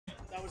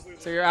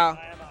So you're out.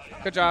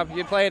 Good job.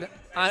 You played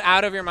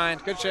out of your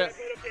mind. Good shit.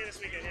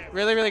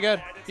 Really, really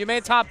good. You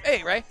made top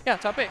 8, right? Yeah,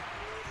 top 8.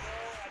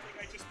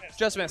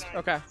 Just missed.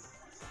 Okay.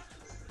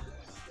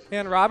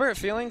 And Robert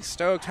feeling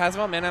stoked. Has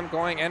momentum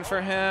going in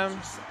for him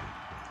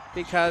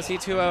because he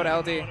 2-0'd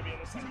LD.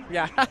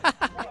 Yeah.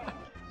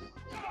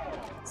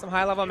 Some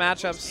high-level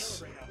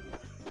matchups.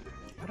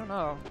 I don't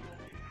know.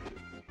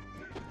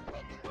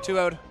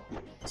 2-0'd.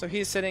 So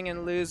he's sitting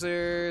in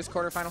losers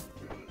quarterfinal.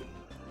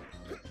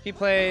 He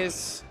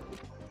plays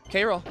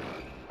K-Roll.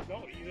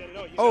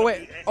 Oh,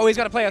 wait. Oh, he's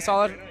got to play a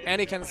solid.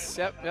 And he can.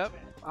 Yep.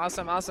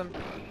 Awesome, awesome.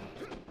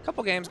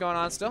 Couple games going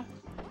on still.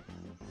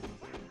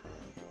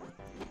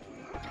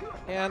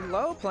 And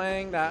Low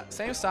playing that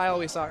same style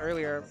we saw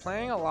earlier.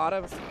 Playing a lot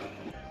of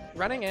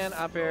running in,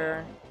 up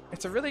air.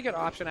 It's a really good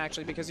option,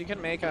 actually, because you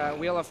can make a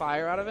Wheel of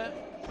Fire out of it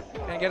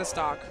and get a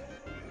stock.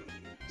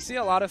 You see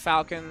a lot of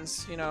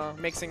Falcons, you know,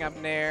 mixing up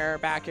Nair,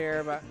 back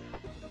air, but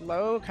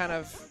Low kind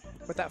of,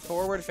 with that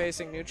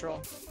forward-facing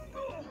neutral,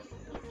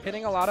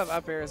 hitting a lot of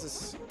up airs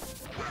is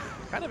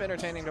kind of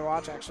entertaining to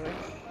watch, actually.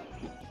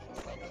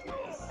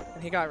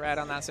 And he got red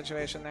on that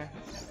situation there.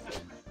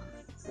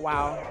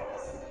 Wow.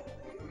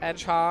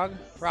 Edgehog,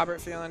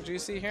 Robert feeling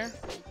juicy here.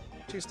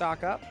 2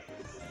 stock up.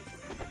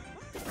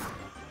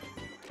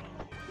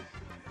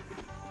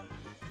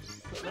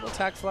 Little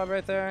tech flub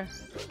right there.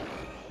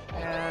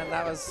 And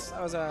that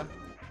was a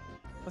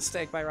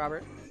mistake by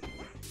Robert.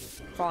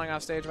 Falling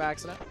off stage by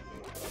accident.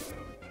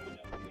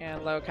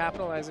 And Low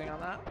capitalizing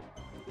on that.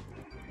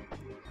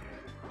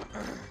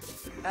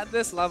 At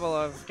this level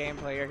of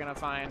gameplay, you're going to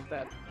find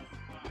that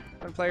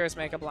when players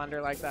make a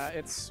blunder like that,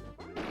 it's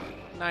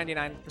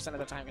 99% of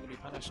the time going to be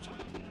punished.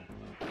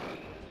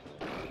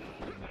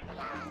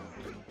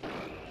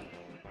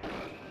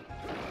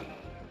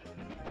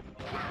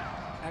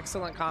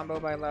 Excellent combo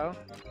by Low.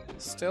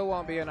 Still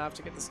won't be enough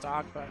to get the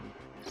stock, but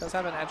does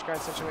have an edge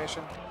guard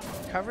situation.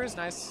 Cover is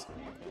nice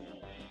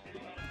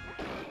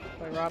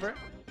by Robert.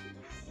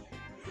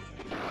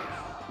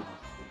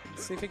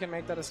 Let's see if he can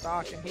make that a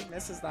stock, and he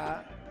misses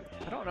that.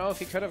 I don't know if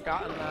he could have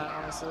gotten that,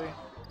 honestly.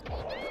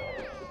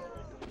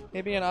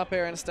 Maybe an up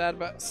air instead,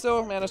 but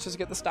still manages to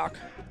get the stock.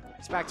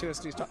 It's back to his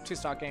 2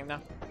 stock game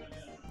now.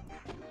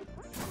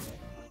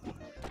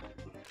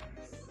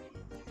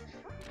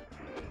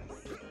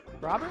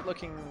 Robert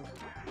looking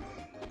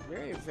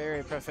very,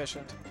 very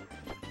proficient.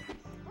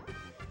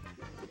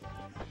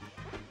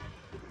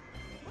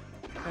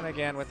 And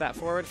again, with that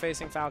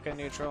forward-facing Falcon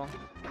neutral,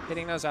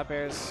 hitting those up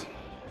airs.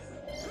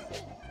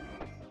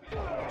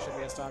 There should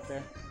be a stock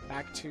there.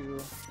 Back to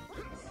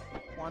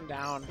 1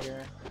 down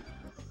here.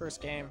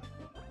 First game.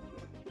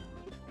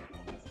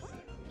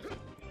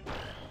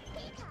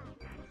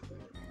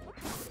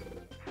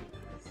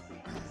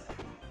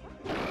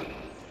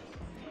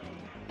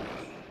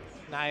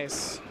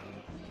 Nice.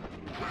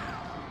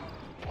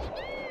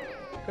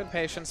 Good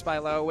patience by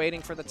Low,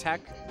 waiting for the tech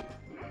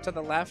to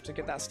the left to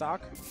get that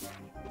stock.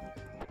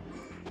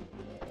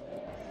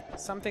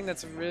 Something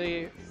that's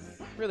really,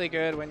 really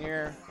good when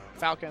you're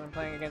Falcon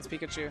playing against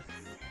Pikachu.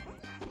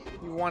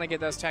 You want to get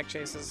those tech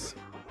chases.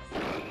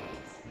 But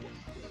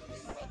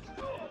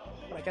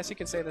I guess you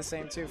could say the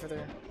same too for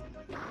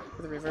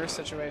the reverse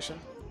situation.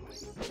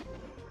 This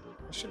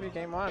should be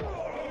game 1.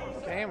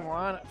 Game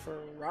 1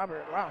 for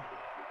Robert. Wow.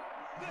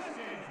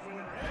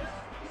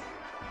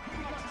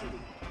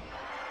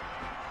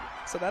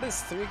 So that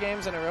is 3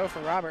 games in a row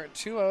for Robert.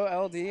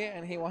 2-0 LD,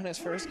 and he won his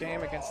first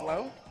game against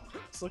Low.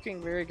 It's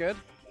looking very good.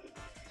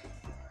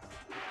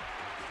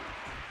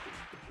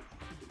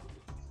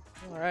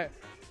 All right.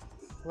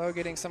 Low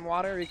getting some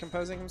water,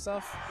 recomposing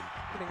himself.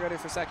 Getting ready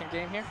for second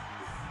game here.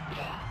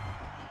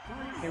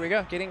 Here we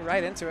go, getting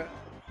right into it.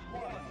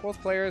 Both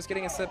players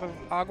getting a sip of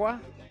agua.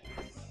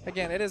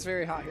 Again, it is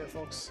very hot here,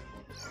 folks.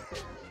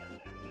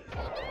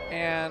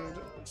 And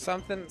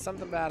something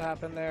bad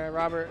happened there.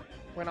 Robert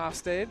went off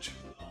stage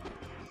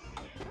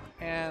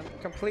and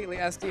completely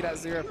SD'd at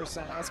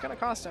 0%. That's going to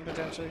cost him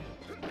potentially.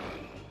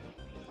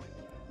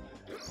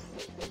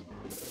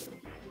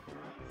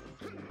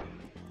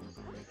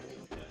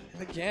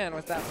 And again,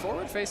 with that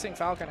forward-facing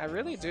Falcon, I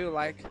really do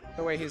like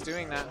the way he's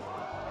doing that.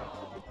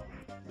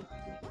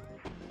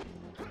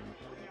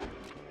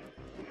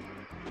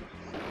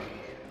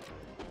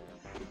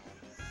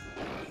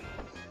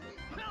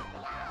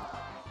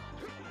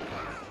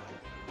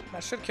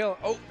 That should kill.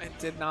 Oh, it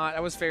did not.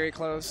 That was very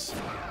close.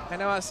 I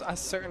know a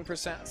certain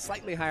percent,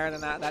 slightly higher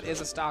than that. That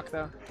is a stock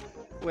though,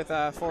 with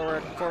a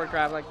forward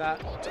grab like that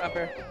to up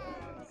air.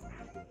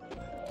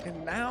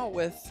 And now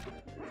with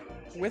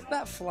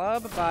that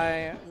flub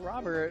by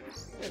Robert,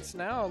 it's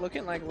now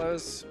looking like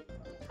Low's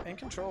in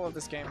control of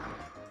this game.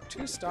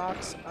 2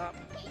 stocks up.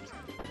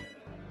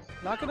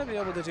 Not going to be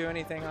able to do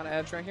anything on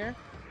edge right here,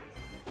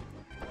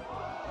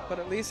 but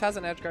at least has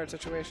an edge guard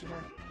situation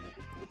here.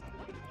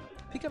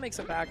 Pika makes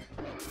it back,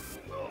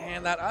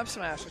 and that up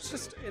smash,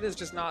 it is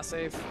just not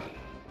safe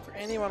for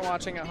anyone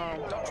watching at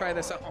home. Don't try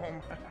this at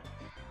home.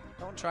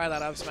 Don't try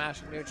that up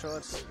smash in neutral.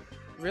 It's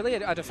really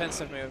a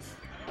defensive move.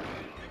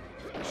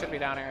 It should be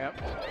down air,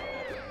 yep.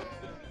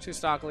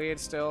 2-stock lead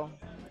still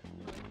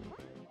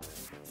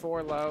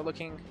for Low,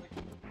 looking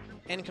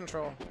in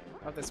control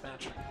of this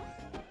match.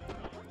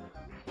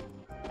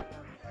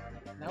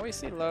 Now we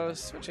see Low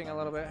switching a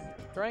little bit,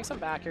 throwing some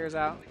back airs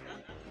out.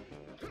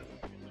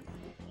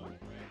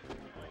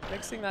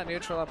 Mixing that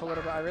neutral up a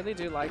little bit. I really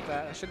do like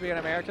that. It should be an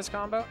America's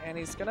combo, and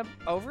he's going to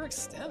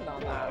overextend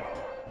on that.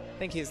 I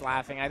think he's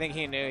laughing. I think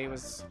he knew he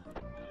was...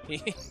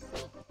 He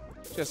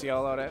just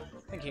YOLO'd it.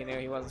 I think he knew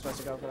he wasn't supposed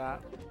to go for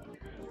that.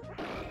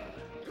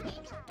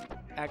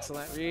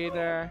 Excellent read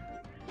there.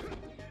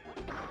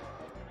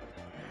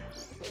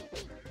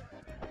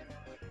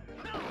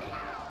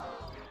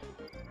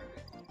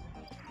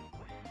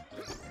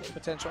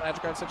 Potential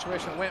edge guard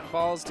situation. Went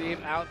balls deep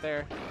out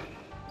there.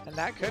 And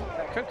that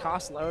could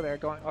cost Low there,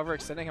 going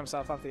overextending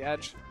himself off the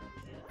edge.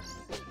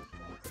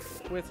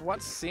 With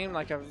what seemed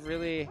like a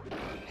really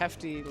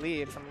hefty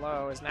lead from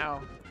Low is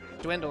now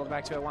dwindled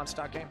back to a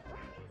 1-stock game.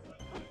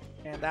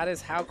 And that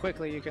is how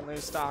quickly you can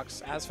lose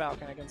stocks as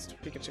Falcon against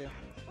Pikachu.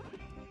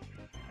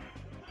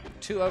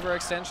 2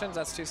 overextensions,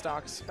 that's 2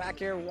 stocks.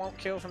 Back air won't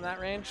kill from that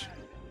range.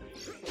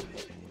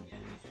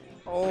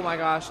 Oh my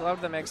gosh, love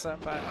the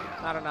mix-up, but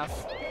not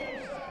enough.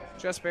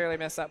 Just barely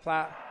missed that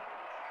plat.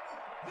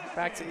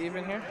 Back to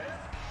even here.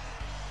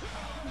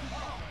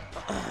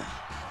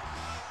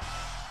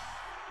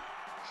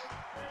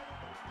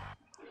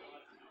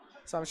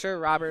 So I'm sure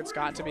Robert's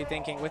got to be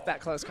thinking with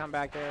that close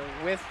comeback there,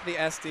 with the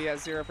SD at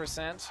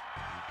 0%,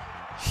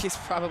 he's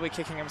probably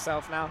kicking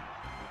himself now.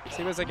 So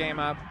he was a game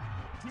up.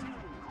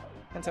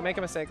 And to make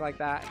a mistake like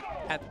that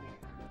at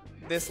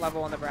this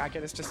level in the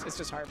bracket, it's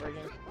just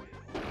heartbreaking.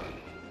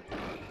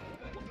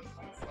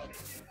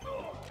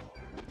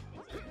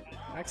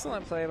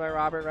 Excellent play by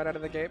Robert right out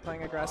of the gate,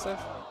 playing aggressive.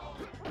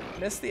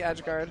 Missed the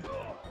edge guard.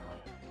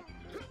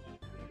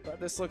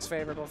 But this looks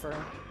favorable for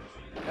him.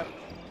 Yep.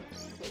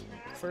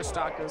 First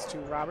stock goes to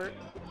Robert.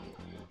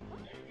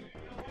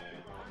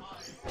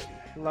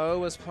 Low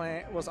was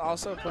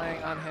also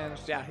playing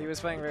unhinged. Yeah, he was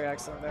playing very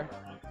excellent there.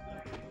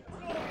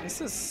 This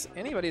is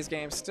anybody's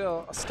game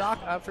still. A stock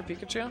up for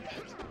Pikachu.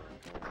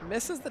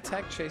 Misses the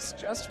tech chase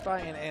just by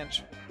an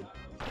inch.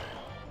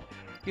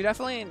 You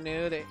definitely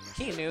knew that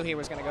he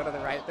was going to go to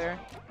the right there.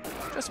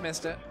 Just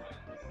missed it.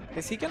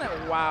 Is he going to...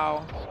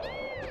 Wow.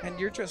 And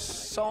you're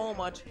just so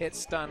much hit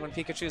stun when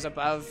Pikachu's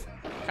above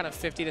kind of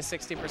 50 to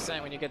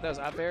 60% when you get those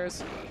up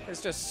airs.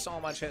 There's just so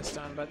much hit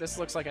stun, but this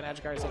looks like an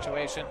edge guard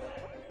situation.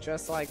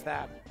 Just like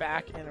that.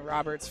 Back in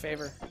Robert's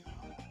favor.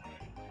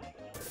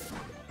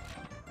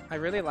 I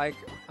really like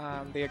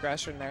the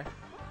aggression there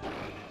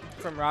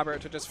from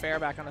Robert to just fair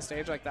back on the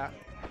stage like that.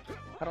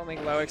 I don't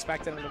think Low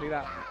expected him to do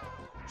that.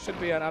 Should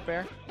be an up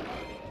air.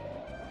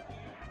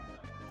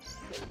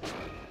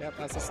 Yep,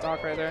 that's a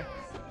stock right there.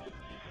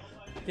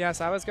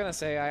 Yes, I was going to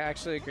say I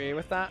actually agree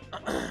with that.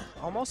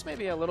 Almost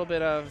maybe a little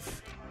bit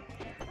of...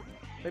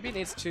 Maybe he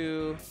needs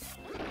to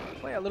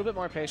play a little bit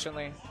more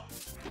patiently.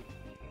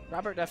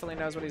 Robert definitely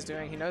knows what he's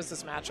doing. He knows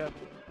this matchup.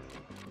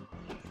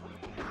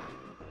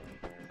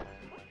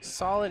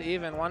 Solid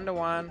even,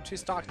 1-to-1,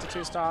 2-stock to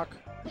 2-stock.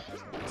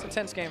 It's a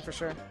tense game for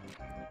sure.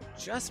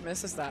 Just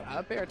misses that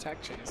up air tech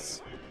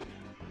chase.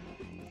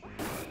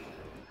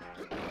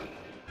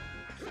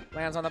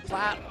 Lands on the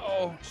plat.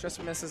 Oh,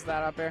 just misses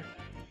that up air.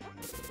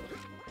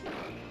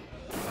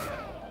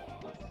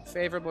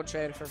 Favorable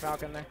trade for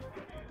Falcon there.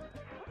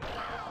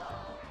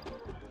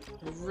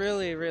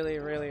 Really, really,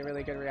 really,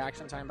 really good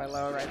reaction time by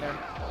Low right there.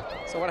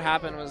 So what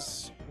happened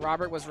was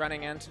Robert was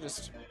running in to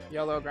just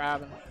YOLO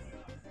grab, and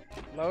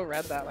Low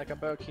read that like a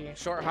book. He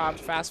short hopped,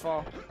 fast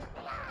fall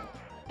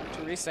to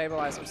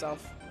restabilize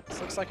himself.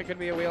 This looks like it could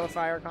be a Wheel of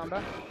Fire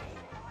combo.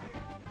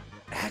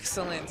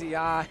 Excellent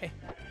DI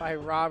by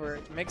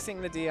Robert,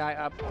 mixing the DI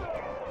up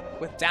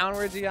with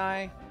downward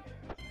DI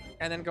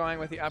and then going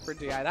with the upward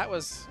DI. That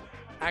was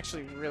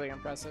actually really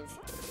impressive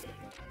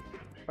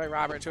by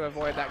Robert to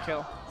avoid that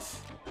kill.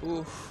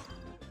 Oof.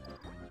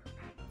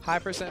 High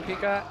percent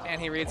Pika,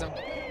 and he reads him.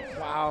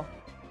 Wow.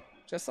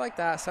 Just like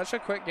that, such a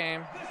quick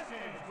game.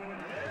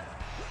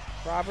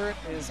 Robert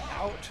is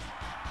out.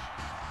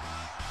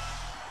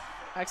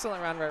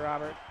 Excellent run by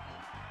Robert.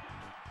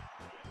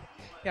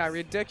 Yeah,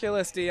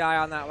 ridiculous DI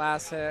on that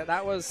last hit.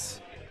 That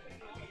was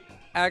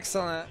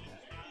excellent.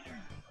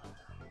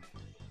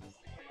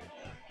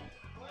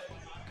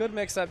 Good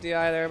mix-up DI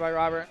there by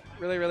Robert.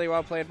 Really, really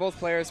well played. Both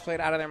players played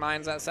out of their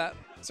minds that set.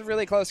 It's a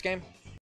really close game.